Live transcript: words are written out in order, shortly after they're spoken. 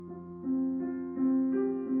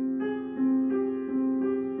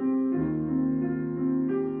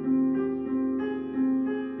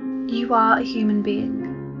You are a human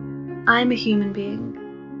being. I'm a human being.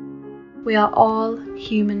 We are all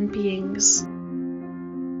human beings.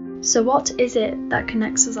 So what is it that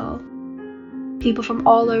connects us all? People from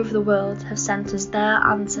all over the world have sent us their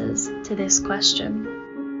answers to this question.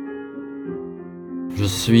 Je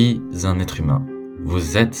suis un être humain.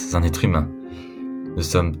 Vous êtes un être humain. Nous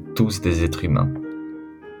sommes tous des êtres humains.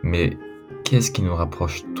 Mais qu'est-ce qui nous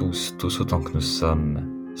rapproche tous autant que nous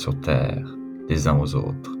sommes sur Terre, les uns aux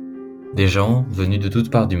autres? Des gens venus de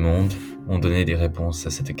toutes parts du monde ont donné des réponses à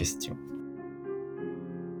cette question.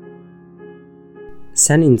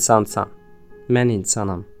 Sən insansan, mən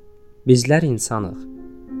insanam. Bizlər insanıq.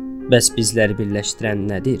 Bəs bizləri birləşdirən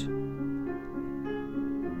nədir?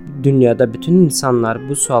 Dünyada bütün insanlar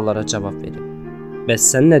bu suallara cavab verir.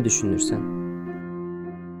 Bəs sən nə düşünürsən?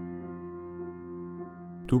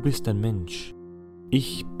 Du bist ein Mensch.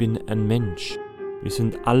 Ich bin ein Mensch. Wir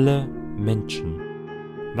sind alle Menschen.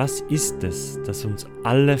 Was ist es, das uns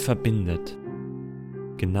alle verbindet?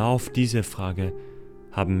 Genau auf diese Frage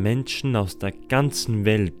haben Menschen aus der ganzen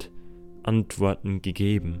Welt Antworten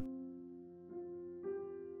gegeben.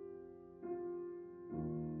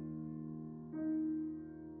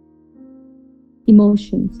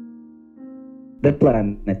 Emotions. The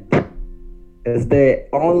planet is the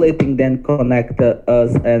only thing that connects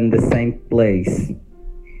us in the same place.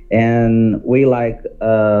 And we, like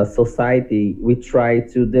society, we try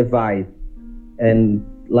to divide and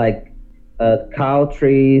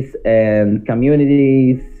countries and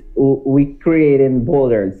communities. We created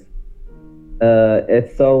borders.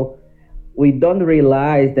 And so we don't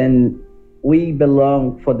realize that we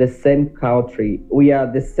belong for the same country. We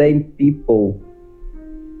are the same people.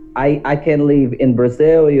 I can live in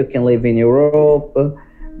Brazil, you can live in Europe,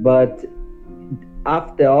 but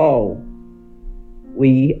after all,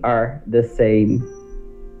 we are the same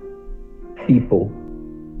people.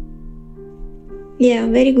 Yeah,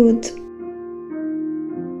 very good.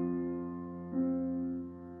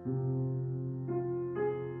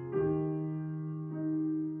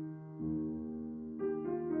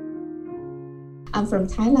 I'm from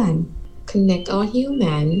Thailand. Connect all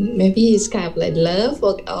human. Maybe it's kind of like love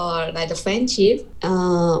or like a friendship.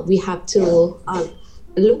 We have to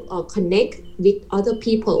look or connect with other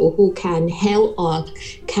people who can help or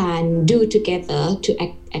can do together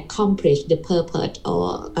to accomplish the purpose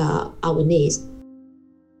or our needs.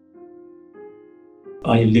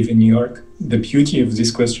 I live in New York. The beauty of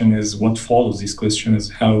this question is what follows this question is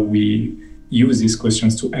how we use these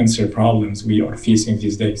questions to answer problems we are facing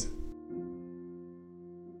these days.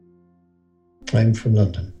 I'm from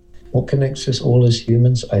London. What connects us all as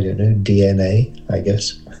humans? I don't know, DNA, I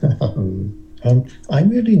guess. I'm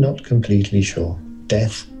really not completely sure.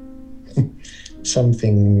 Death?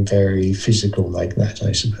 Something very physical like that,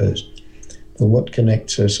 I suppose. But what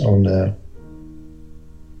connects us on an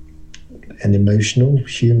emotional,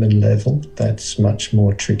 human level, that's much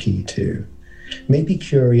more tricky too. Maybe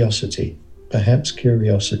curiosity. Perhaps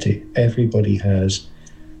curiosity. Everybody has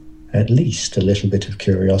at least a little bit of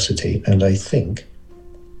curiosity, and I think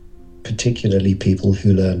particularly people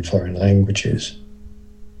who learn foreign languages,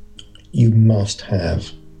 you must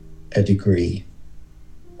have a degree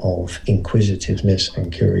of inquisitiveness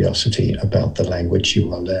and curiosity about the language you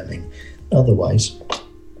are learning. Otherwise,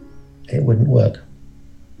 it wouldn't work.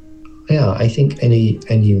 Yeah, I think any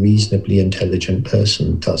reasonably intelligent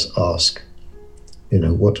person does ask,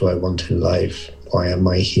 what do I want in life? Why am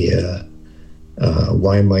I here?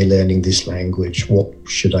 Why am I learning this language? What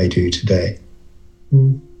should I do today?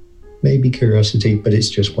 Maybe curiosity, but it's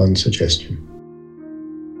just one suggestion.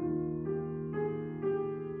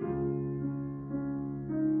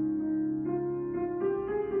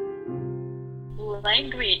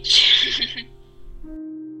 Language.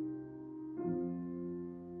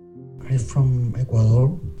 I'm from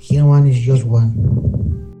Ecuador. Here one is just one.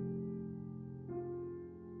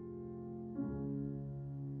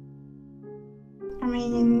 I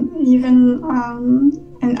mean, even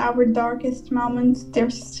in our darkest moments,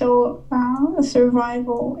 there's still a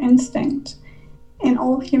survival instinct in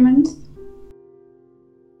all humans.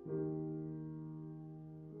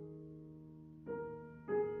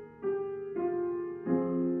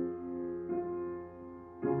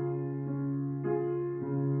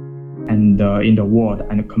 And in the world,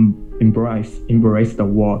 and embrace the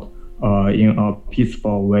world in a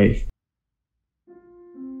peaceful way.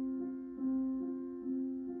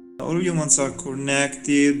 All humans are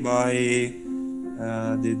connected by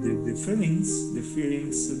the feelings,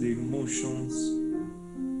 the emotions.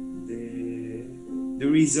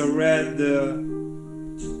 There is a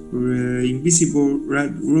invisible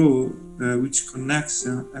red rule which connects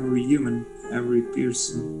every human, every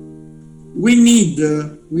person. we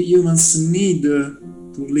humans need to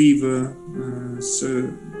live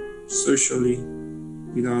socially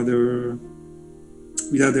with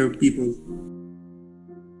other people.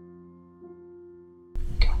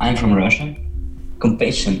 I'm from Russia.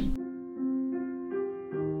 Compassion.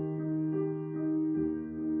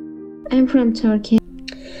 I'm from Turkey.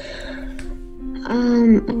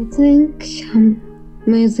 I think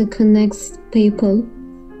music connects people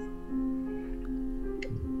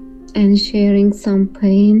and sharing some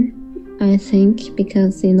pain, I think,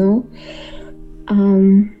 because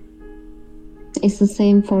it's the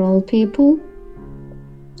same for all people.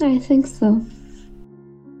 I think so.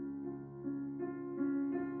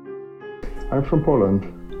 I'm from Poland.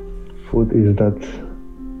 Food is that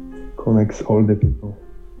connects all the people.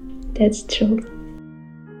 That's true.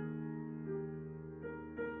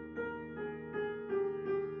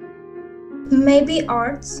 Maybe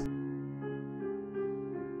arts.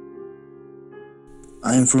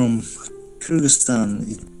 I'm from Kyrgyzstan.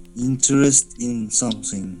 Interest in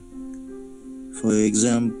something. For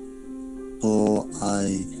example,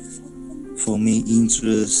 for me,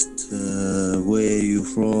 interest where you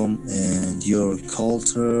from and your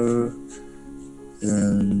culture,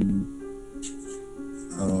 and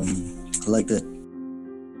like that.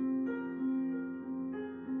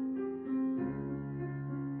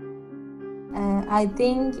 I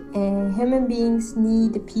think human beings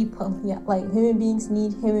need people. Yeah, like human beings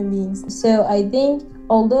need human beings. So I think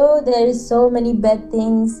although there is so many bad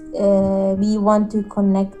things, we want to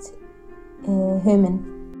connect human.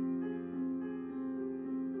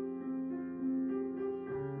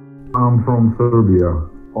 I'm from Serbia.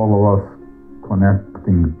 All of us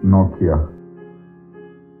connecting Nokia.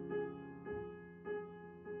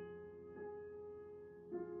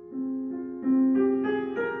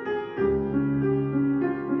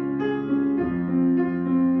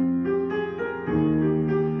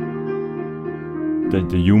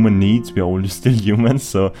 The human needs, we are all still humans,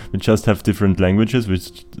 so we just have different languages, we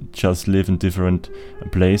just live in different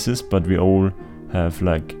places, but we all have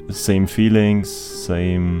like the same feelings,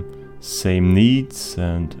 same needs,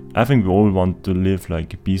 and I think we all want to live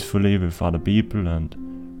like peacefully with other people and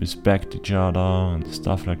respect each other and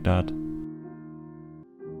stuff like that.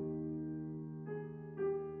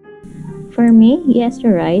 For me, yes,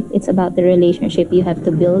 you're right. It's about the relationship you have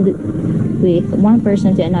to build with one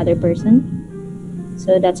person to another person.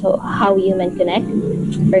 So that's how humans connect.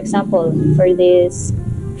 For example, for this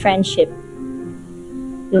friendship,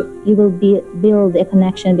 you will build a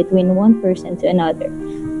connection between one person to another.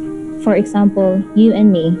 For example, you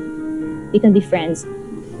and me, we can be friends.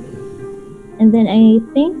 And then I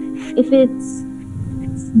think if it's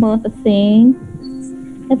both a thing,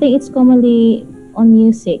 I think it's commonly on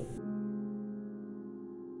music.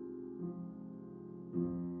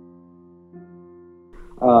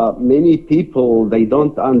 Many people, they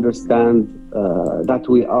don't understand that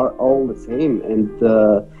we are all the same, and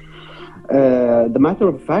the matter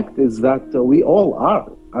of fact is that we all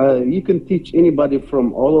are. You can teach anybody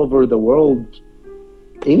from all over the world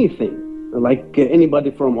anything. Like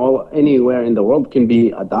anybody from anywhere in the world can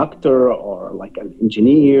be a doctor or like an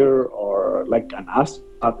engineer or like an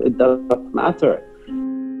astronaut. It doesn't matter.